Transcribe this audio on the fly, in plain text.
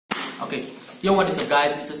Okay, yo, what is up guys,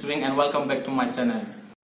 this is Ring and welcome back to my channel.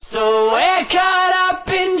 So we're caught up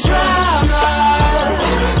in drama.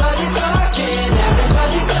 Everybody talking,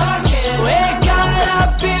 we're caught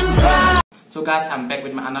up in drama. So guys, I'm back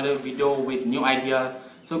with my another video with new idea.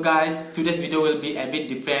 So guys, today's video will be a bit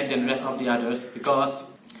different than the rest of the others because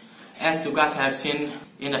as you guys have seen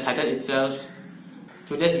in the title itself,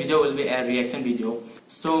 today's video will be a reaction video.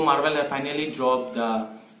 So Marvel have finally dropped the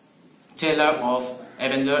trailer of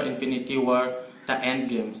Avengers Infinity War, the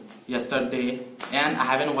Endgame, yesterday, and I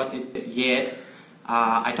haven't watched it yet.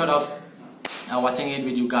 I thought of watching it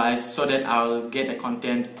with you guys so that I'll get a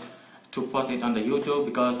content to post it on the YouTube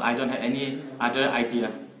because I don't have any other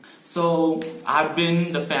idea. So I've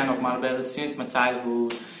been the fan of Marvel since my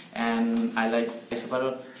childhood and I like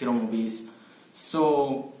superhero movies.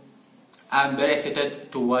 So I'm very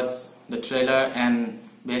excited to watch the trailer and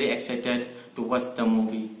very excited to watch the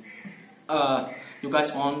movie. You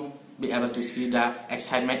guys won't be able to see the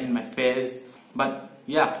excitement in my face, but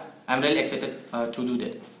yeah, I'm really excited to do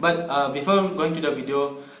that. But before going to the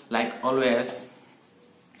video, like always,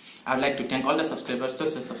 I would like to thank all the subscribers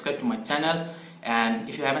to subscribe to my channel, and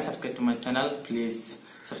if you haven't subscribed to my channel, please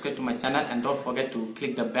subscribe to my channel and don't forget to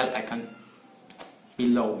click the bell icon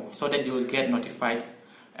below so that you will get notified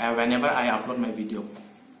whenever I upload my video.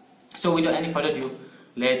 So without any further ado,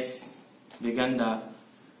 let's begin the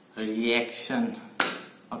reaction.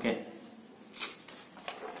 Okay.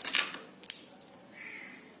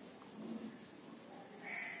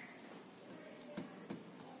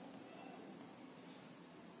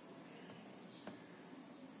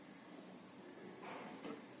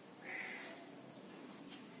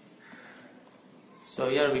 So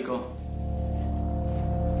here we go.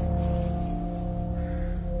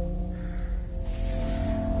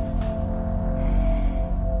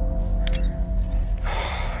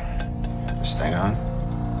 This thing on?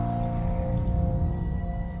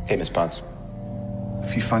 Hey, Miss Potts.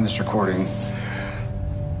 If you find this recording,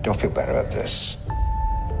 don't feel bad about this.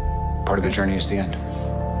 Part of the journey is the end.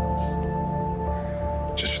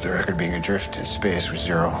 Just for the record, being adrift in space with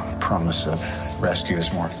zero promise of rescue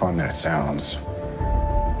is more fun than it sounds.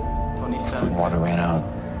 Food and water ran out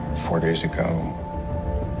 4 days ago.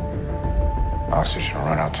 Oxygen will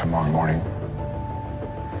run out tomorrow morning.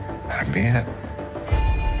 That'll be it.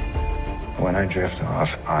 When I drift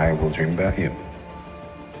off, I will dream about you.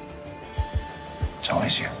 It's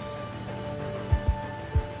always you.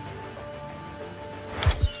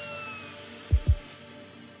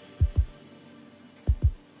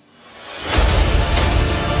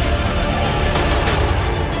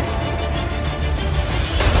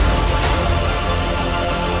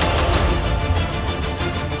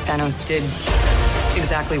 Thanos did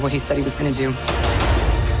exactly what he said he was going to do.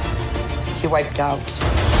 He wiped out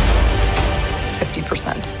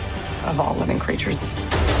 50% of all living creatures.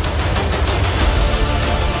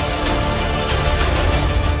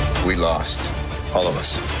 We lost, all of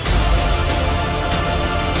us.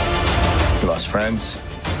 We lost friends.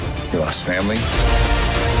 We lost family.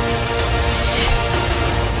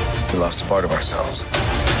 We lost a part of ourselves.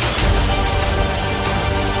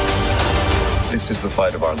 This is the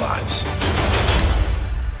fight of our lives.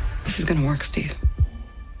 This is going to work, Steve.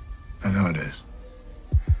 I know it is.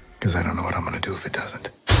 Because I don't know what I'm going to do if it doesn't.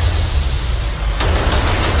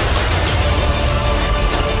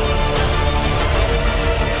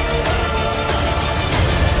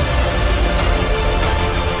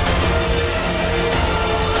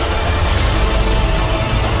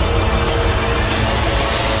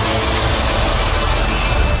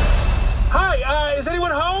 Hi, is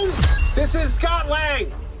anyone home? This is Scott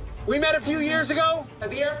Lang. We met a few years ago at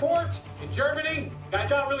the airport in Germany.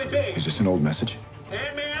 Got really big. Is this an old message?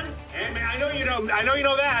 Ant-Man, I know you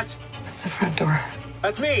know that. It's the front door.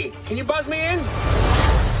 That's me. Can you buzz me in?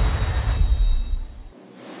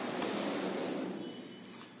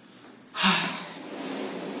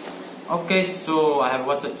 Okay, so I have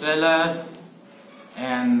watched the trailer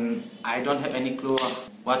and I don't have any clue of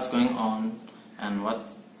what's going on and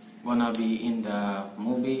what's gonna be in the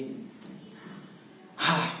movie.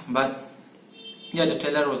 But yeah, the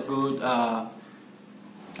trailer was good.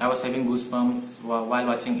 I was having goosebumps while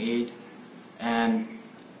watching it, and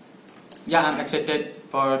yeah, I'm excited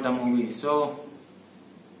for the movie. So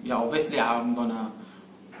yeah, obviously I'm gonna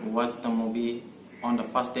watch the movie on the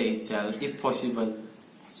first day itself if possible.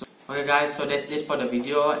 So, okay guys, so that's it for the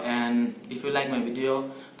video, and if you like my video,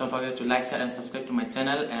 don't forget to like, share and subscribe to my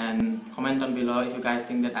channel, and comment down below if you guys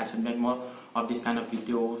think that I should make more of this kind of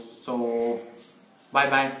videos. So bye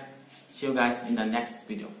bye, see you guys in the next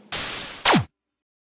video.